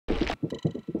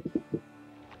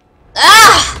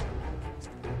Ugh!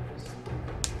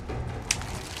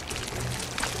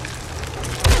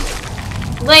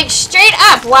 Like, straight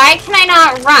up, why can I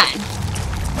not run?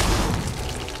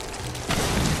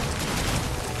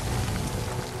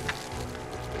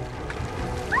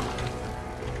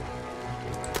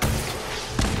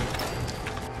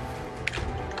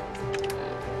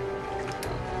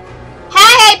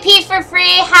 Hi, IP for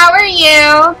free, how are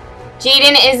you?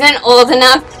 Jaden isn't old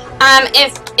enough.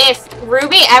 If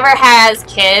Ruby ever has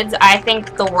kids, I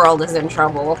think the world is in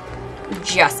trouble. I'm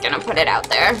just gonna put it out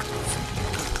there.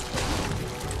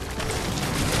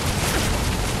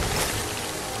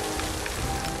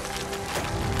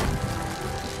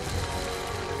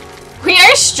 We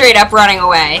are straight up running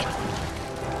away.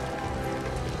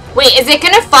 Wait, is it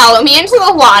gonna follow me into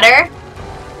the water?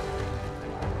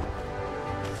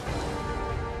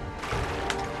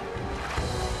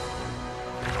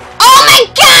 Oh my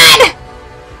god!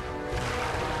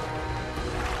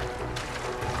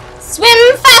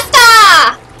 Swim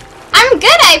faster! I'm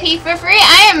good, IP for free.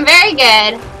 I am very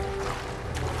good.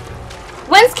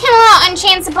 When's Camelot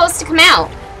Unchained supposed to come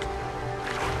out?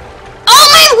 Oh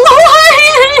my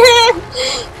lord!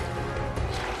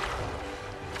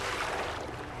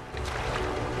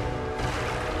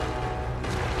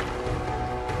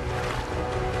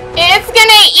 It's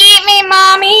gonna eat me,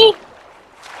 mommy!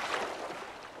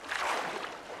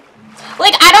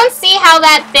 Like, I don't see how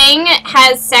that thing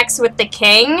has sex with the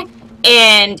king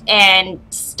and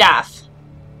stuff.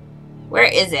 Where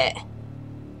is it?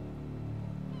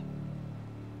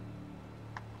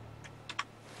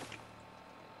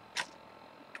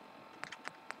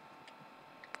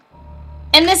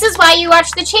 And this is why you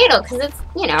watch the channel, because it's,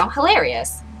 you know,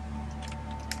 hilarious.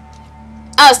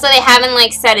 Oh, so they haven't,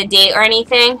 like, set a date or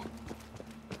anything?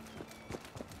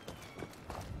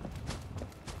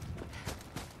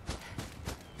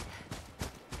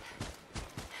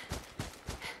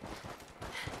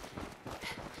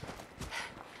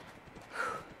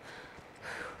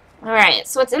 Alright,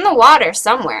 so it's in the water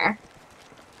somewhere.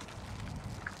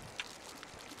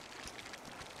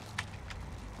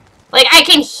 Like, I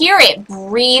can hear it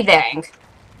breathing.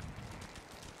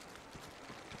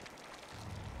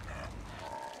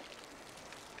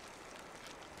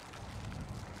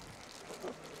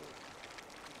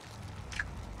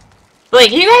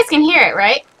 Like, you guys can hear it,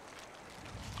 right?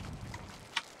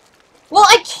 Well,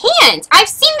 I can't! I've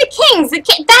seen the kings!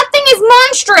 That thing is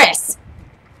monstrous!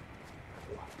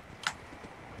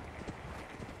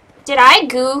 Did I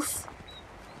goof?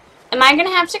 Am I gonna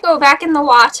have to go back in the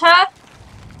water?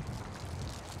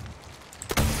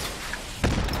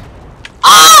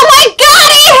 Oh my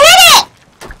god, I hit it!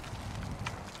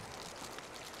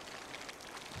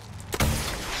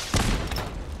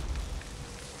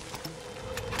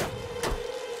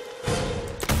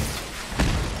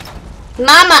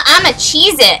 Mama, I'ma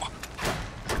cheese it.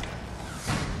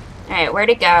 Alright, where'd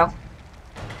it go?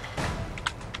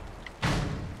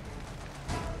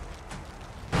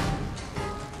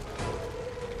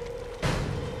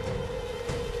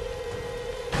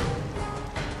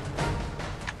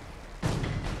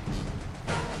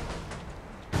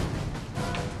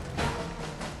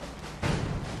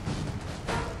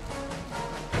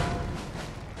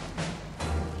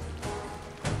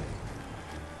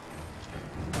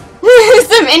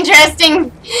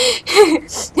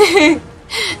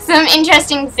 Some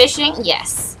interesting fishing,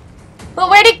 yes. But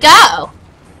where'd it go?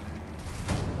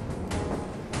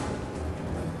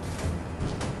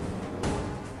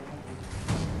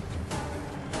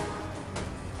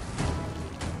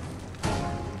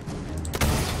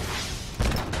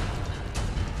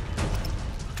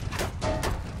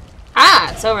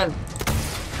 Ah, it's over.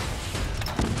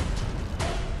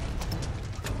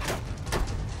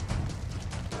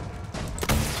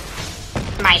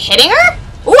 Am I hitting her?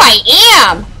 Ooh, I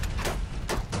am!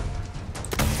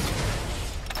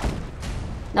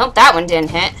 Nope, that one didn't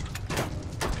hit.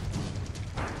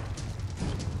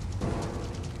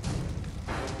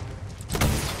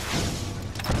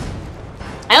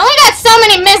 I only got so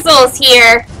many missiles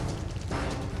here.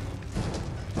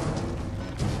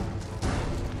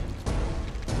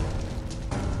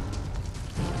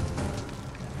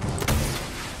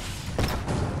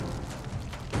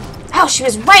 Oh, she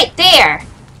was right there.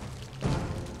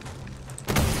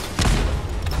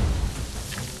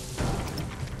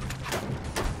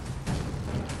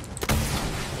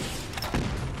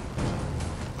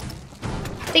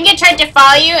 I think it tried to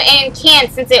follow you and can't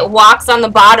since it walks on the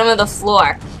bottom of the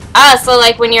floor. So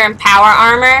like when you're in power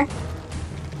armor.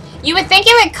 You would think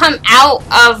it would come out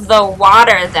of the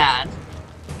water then.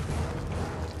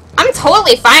 I'm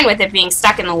totally fine with it being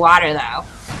stuck in the water though.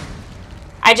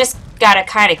 gotta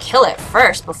kind of kill it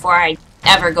first before I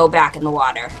ever go back in the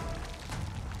water.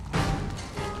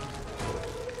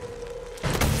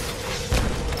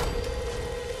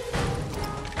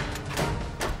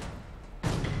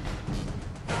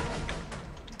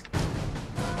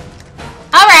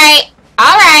 Alright,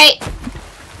 alright.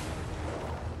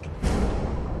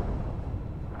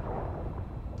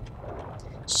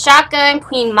 Shotgun,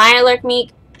 Queen Mirelurk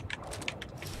meat.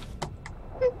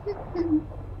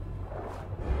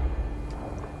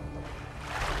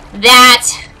 That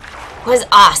was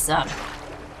awesome.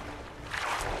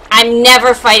 I'm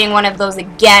never fighting one of those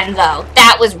again, though.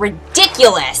 That was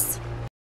ridiculous.